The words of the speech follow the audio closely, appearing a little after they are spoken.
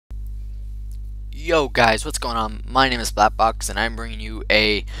Yo guys, what's going on? My name is Blackbox and I'm bringing you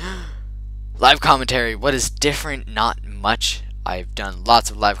a live commentary. What is different? Not much. I've done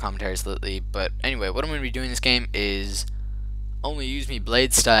lots of live commentaries lately, but anyway, what I'm going to be doing in this game is only use me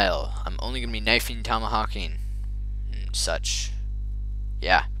blade style. I'm only going to be knifing, tomahawking, and such.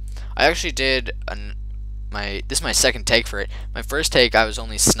 Yeah. I actually did this is my second take for it. My first take I was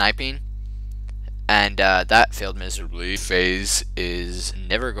only sniping, and that failed miserably. FaZe is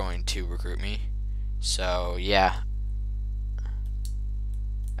never going to recruit me. So yeah,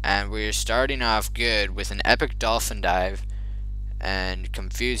 and we're starting off good with an epic dolphin dive and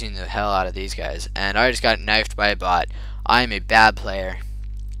confusing the hell out of these guys, and I just got knifed by a bot. I'm a bad player.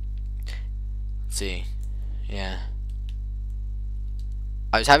 Let's see. Yeah,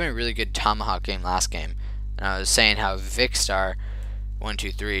 I was having a really good tomahawk game last game, and I was saying how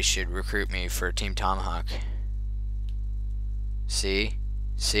Vicstar123 should recruit me for Team Tomahawk. See?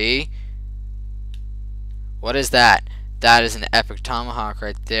 What is that? That is an epic tomahawk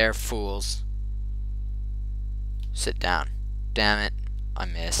right there, fools. Sit down. Damn it. I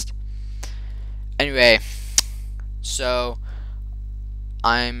missed. Anyway, so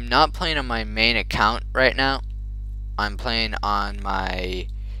I'm not playing on my main account right now. I'm playing on my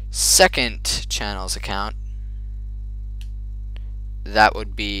second channel's account. That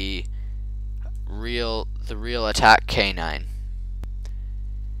would be the Real Attack K9.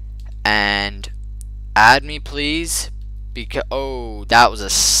 And add me, please, because oh, that was a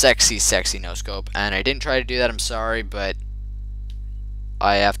sexy no scope, and I didn't try to do that. I'm sorry, but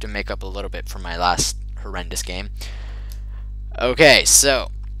I have to make up a little bit for my last horrendous game. Okay, so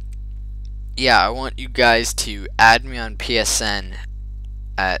yeah, I want you guys to add me on PSN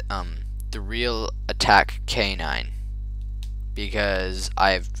at the Real Attack K9, because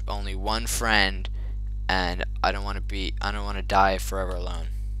I have only one friend and I don't want to die forever alone.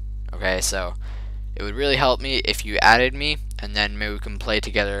 Okay, so it would really help me if you added me, and then maybe we can play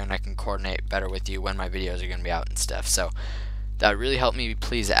together and I can coordinate better with you when my videos are going to be out and stuff. So that would really help me.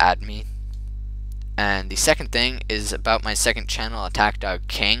 Please add me. And the second thing is about my second channel, Attack Dog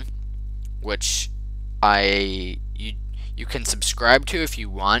King, which you can subscribe to if you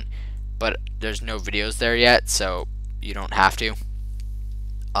want, but there's no videos there yet, so you don't have to.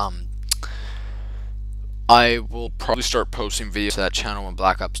 I will probably start posting videos to that channel when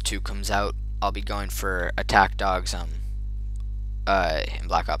Black Ops 2 comes out. I'll be going for attack dogs in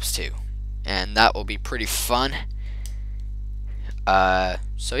Black Ops 2, and that will be pretty fun.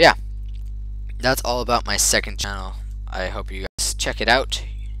 So yeah, that's all about my second channel. I hope you guys check it out.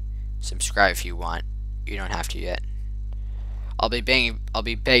 Subscribe if you want. You don't have to yet. I'll be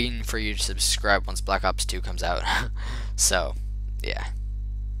begging for you to subscribe once Black Ops 2 comes out. So yeah.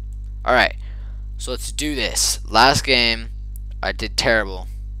 All right. So let's do this. Last game, I did terrible,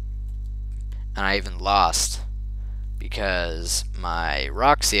 and I even lost because my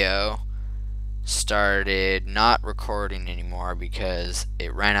Roxio started not recording anymore because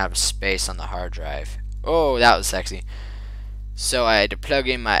it ran out of space on the hard drive. Oh, that was sexy. So I had to plug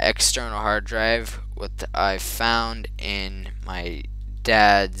in my external hard drive, what I found in my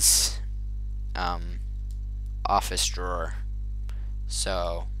dad's office drawer.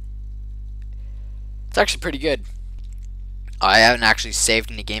 So it's actually pretty good. I haven't actually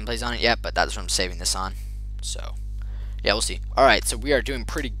saved any gameplays on it yet, but that's what I'm saving this on. So yeah, we'll see. Alright, so we are doing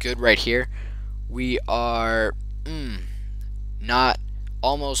pretty good right here. We are not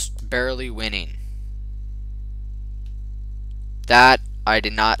almost barely winning. That I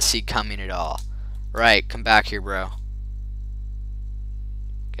did not see coming at all. Right, come back here, bro.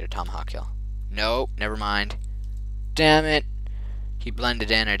 Get a tomahawk kill. Nope, never mind. Damn it. He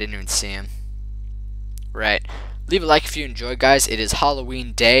blended in, I didn't even see him. Right. Leave a like if you enjoyed, guys. It is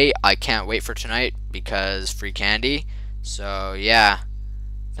Halloween day. I can't wait for tonight because free candy. So yeah,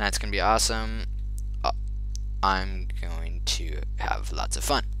 tonight's gonna be awesome. I'm going to have lots of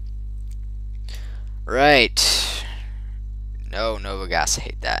fun. Right. No, Nova Gas. I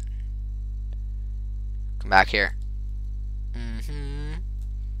hate that. Come back here.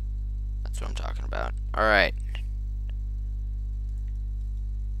 That's what I'm talking about. All right.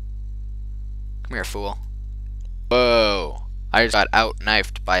 Come here, fool. Whoa. I just got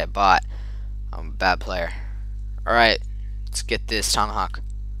out-knifed by a bot. I'm a bad player. Alright. Let's get this tomahawk.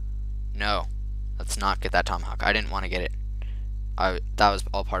 No. Let's not get that tomahawk. I didn't want to get it. That was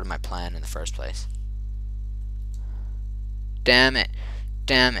all part of my plan in the first place. Damn it.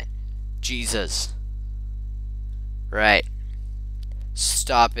 Damn it. Jesus. Right.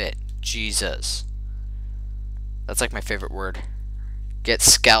 Stop it. Jesus. That's like my favorite word. Get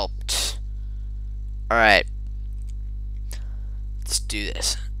scalped. Alright. Let's do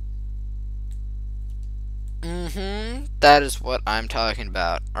this. That is what I'm talking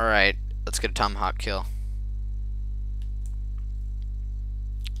about. Alright, let's get a tomahawk kill.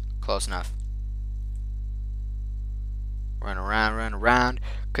 Close enough. Run around.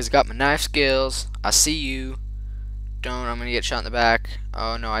 Because I got my knife skills. I see you. Don't, I'm gonna get shot in the back.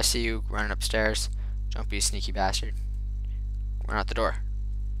 Oh no, I see you running upstairs. Don't be a sneaky bastard. Run out the door.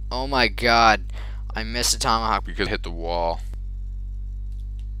 Oh my god. I missed a tomahawk because I hit the wall.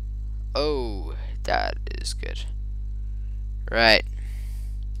 Oh, that is good. Right.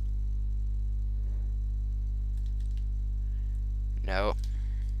 No.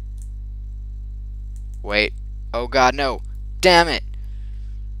 Wait. Oh god, no. Damn it.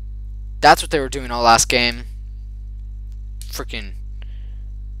 That's what they were doing all last game. Freaking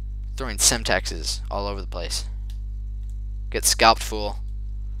throwing semtexes all over the place. Get scalped, fool.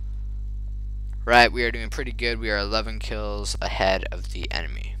 Right, we are doing pretty good. We are 11 kills ahead of the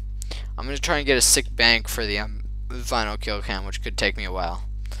enemy. I'm going to try and get a sick bank for the final kill cam, which could take me a while.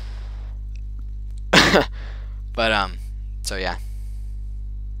 But, so yeah.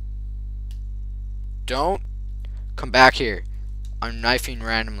 Don't come back here. I'm knifing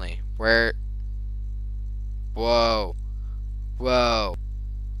randomly. Where? Whoa. Whoa.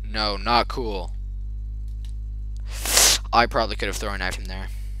 No, not cool. I probably could have thrown a knife in there.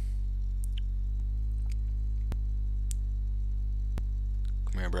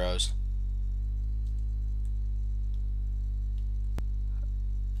 Come here, bros.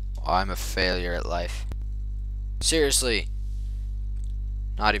 I'm a failure at life. Seriously.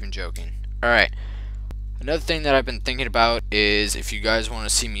 Not even joking. Alright. Another thing that I've been thinking about is if you guys want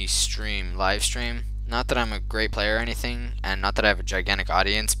to see me live stream. Not that I'm a great player or anything, and not that I have a gigantic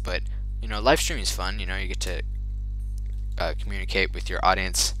audience, but, you know, live streaming is fun. You know, you get to communicate with your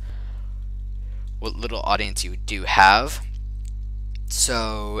audience, what little audience you do have.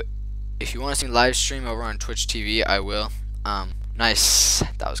 So, if you want to see me live stream over on Twitch TV, I will. Nice.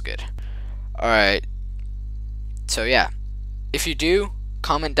 That was good. Alright. So, yeah. If you do,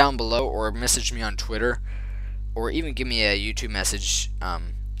 comment down below or message me on Twitter, or even give me a YouTube message,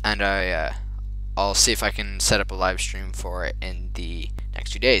 and I'll see if I can set up a live stream for it in the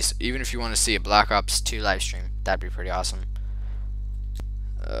next 2 days. Even if you want to see a Black Ops 2 live stream, that'd be pretty awesome.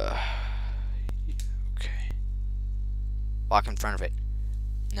 Okay. Walk in front of it.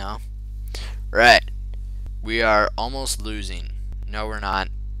 No. Right. We are almost losing. No, we're not.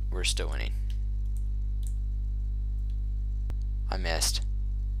 We're still winning. I missed.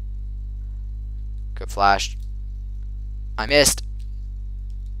 Good flash. I missed.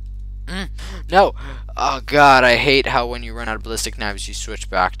 No! Oh god, I hate how when you run out of ballistic knives you switch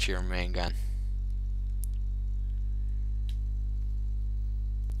back to your main gun.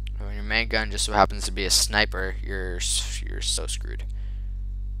 When your main gun just so happens to be a sniper, you're so screwed.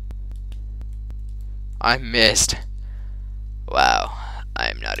 I missed. Wow, I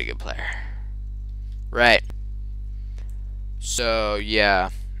am not a good player. Right. So, yeah.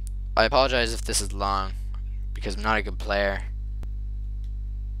 I apologize if this is long, because I'm not a good player.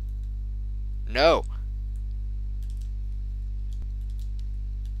 No!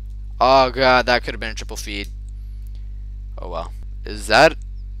 Oh god, that could have been a triple feed. Oh well. Is that...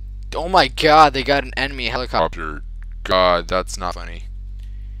 Oh my god, they got an enemy helicopter. God, that's not funny.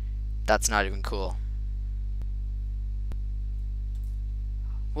 That's not even cool.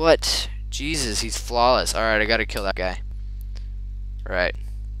 What? Jesus, he's flawless. Alright, I gotta kill that guy. Right.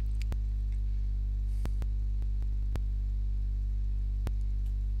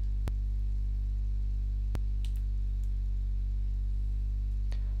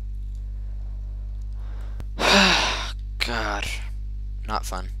 God. Not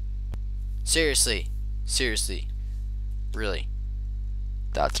fun. Seriously. Seriously. Really.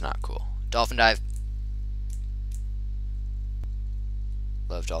 That's not cool. Dolphin dive.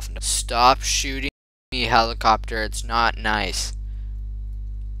 Love dolphin dive. Stop shooting me, helicopter. It's not nice.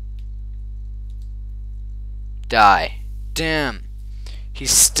 Die. Damn.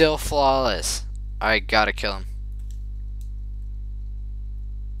 He's still flawless. I gotta kill him.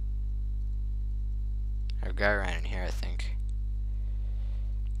 A guy ran in here, I think.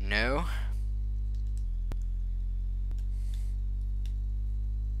 No.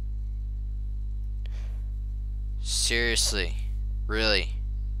 Seriously. Really.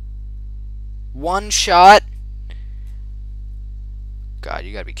 One shot? God,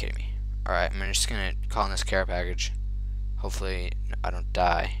 you gotta be kidding me. Alright, I'm just gonna call in this care package. Hopefully I don't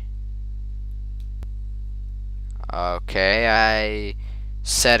die. Okay, I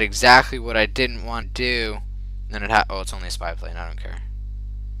said exactly what I didn't want to do. And then it oh, it's only a spy plane, I don't care.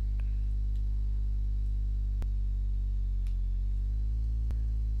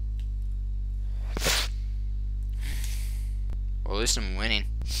 least I'm winning.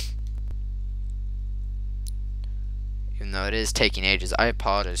 Even though it is taking ages. I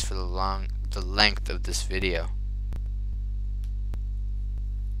apologize for the length of this video.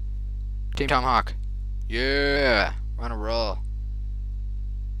 Team Tomahawk. Yeah, we're on a roll.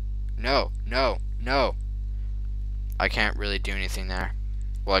 No, no, no. I can't really do anything there.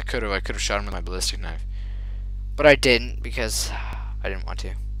 Well, I could have shot him with my ballistic knife. But I didn't because I didn't want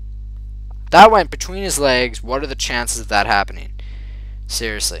to. That went between his legs. What are the chances of that happening?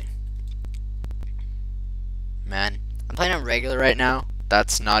 Seriously. Man, I'm playing on regular right now.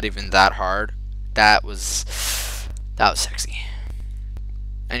 That's not even that hard. That was sexy.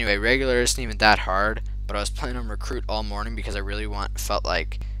 Anyway, regular isn't even that hard, but I was playing on recruit all morning because I really felt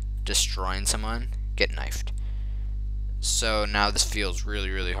like destroying someone, get knifed. So now this feels really,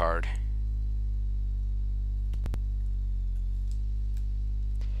 really hard.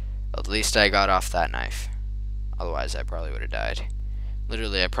 At least I got off that knife. Otherwise, I probably would have died.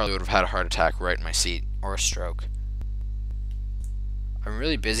 Literally, I probably would have had a heart attack right in my seat, or a stroke. I'm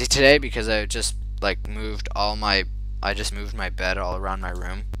really busy today because I just moved my bed all around my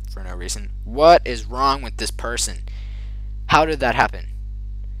room for no reason. What is wrong with this person? How did that happen?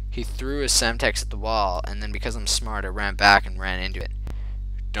 He threw his Semtex at the wall, and then because I'm smart, I ran back and ran into it.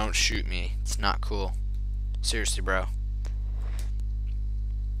 Don't shoot me. It's not cool. Seriously, bro.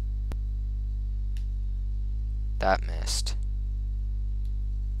 That missed.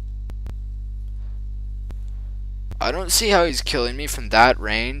 I don't see how he's killing me from that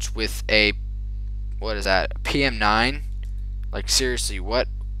range with a, what is that, PM9? Like, seriously, what?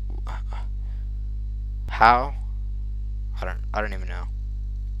 How? I don't even know.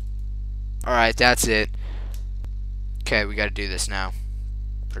 Alright, that's it. Okay, we gotta do this now.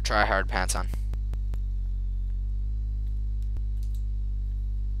 Put our try hard pants on.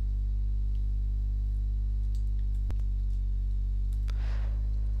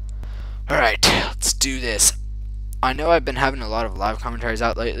 Alright, let's do this. I know I've been having a lot of live commentaries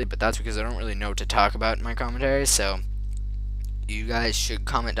out lately, but that's because I don't really know what to talk about in my commentaries, so you guys should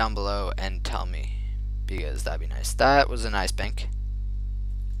comment down below and tell me, because that'd be nice. That was a nice bank.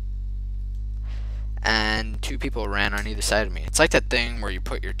 And 2 people ran on either side of me. It's like that thing where you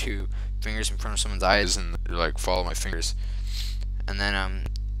put your 2 fingers in front of someone's eyes and you're like, follow my fingers. And then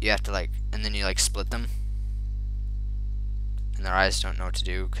you have to and then you split them. And their eyes don't know what to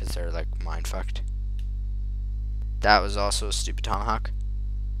do because they're mind fucked. That was also a stupid tomahawk.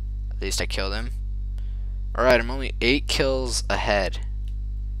 At least I killed him. Alright, I'm only 8 kills ahead.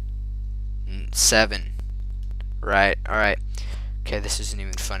 7. Right, alright. Okay, this isn't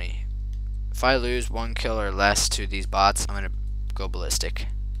even funny. If I lose 1 kill or less to these bots, I'm gonna go ballistic.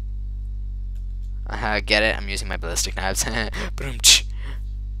 Get it? I'm using my ballistic knives. At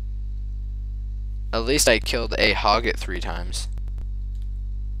least I killed a hogget 3 times.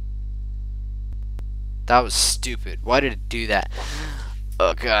 That was stupid. Why did it do that?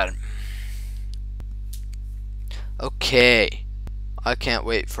 Oh god. Okay. I can't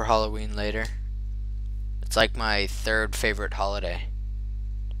wait for Halloween later. It's like my 3rd favorite holiday.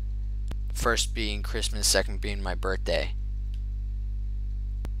 First being Christmas, second being my birthday.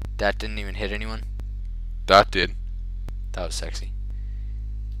 That didn't even hit anyone? That did. That was sexy.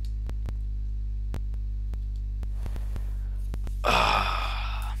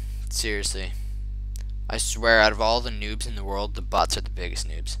 Seriously. I swear, out of all the noobs in the world, the bots are the biggest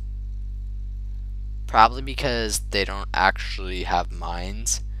noobs. Probably because they don't actually have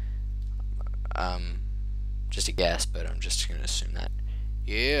minds. Just a guess, but I'm just gonna assume that.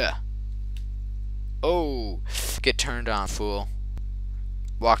 Yeah. Oh, get turned on, fool.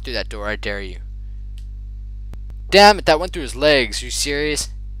 Walk through that door, I dare you. Damn it, that went through his legs. Are you serious?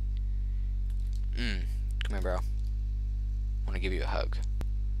 Come here, bro. I want to give you a hug.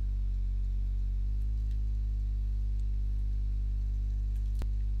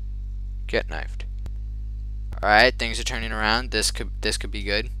 Get knifed. Alright, things are turning around. This could be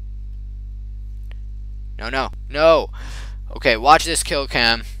good. No. Okay, watch this kill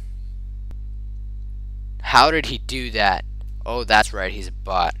cam. How did he do that? Oh, that's right, he's a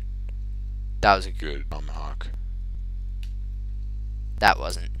bot. That was a Good tomahawk. That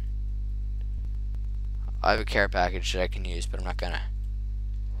wasn't. I have a care package that I can use, but I'm not gonna.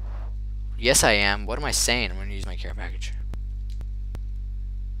 Yes, I am. What am I saying? I'm gonna use my care package.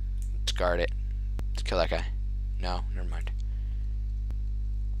 Let's guard it. Let's kill that guy. No, never mind.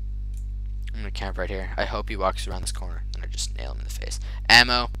 I'm gonna camp right here. I hope he walks around this corner, and I just nail him in the face.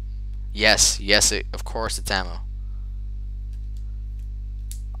 Ammo. Yes, of course it's ammo.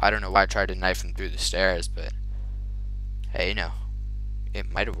 I don't know why I tried to knife him through the stairs, but hey, you know,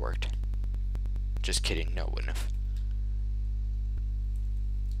 it might have worked. Just kidding, no, it wouldn't have.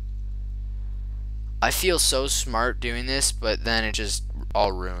 I feel so smart doing this, but then it just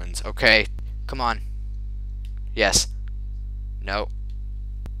all ruins. Okay, come on. Yes. No.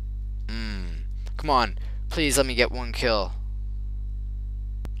 Come on. Please let me get one kill.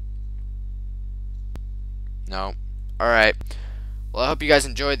 No. Alright. Well, I hope you guys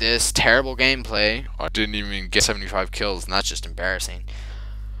enjoyed this terrible gameplay. I didn't even get 75 kills, and that's just embarrassing.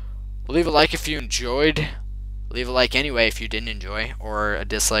 Well, leave a like if you enjoyed. Leave a like anyway if you didn't enjoy, or a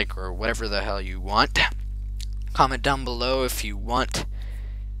dislike, or whatever the hell you want. Comment down below if you want,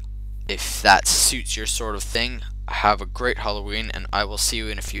 if that suits your sort of thing. Have a great Halloween, and I will see you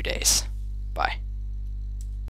in a few days. Bye.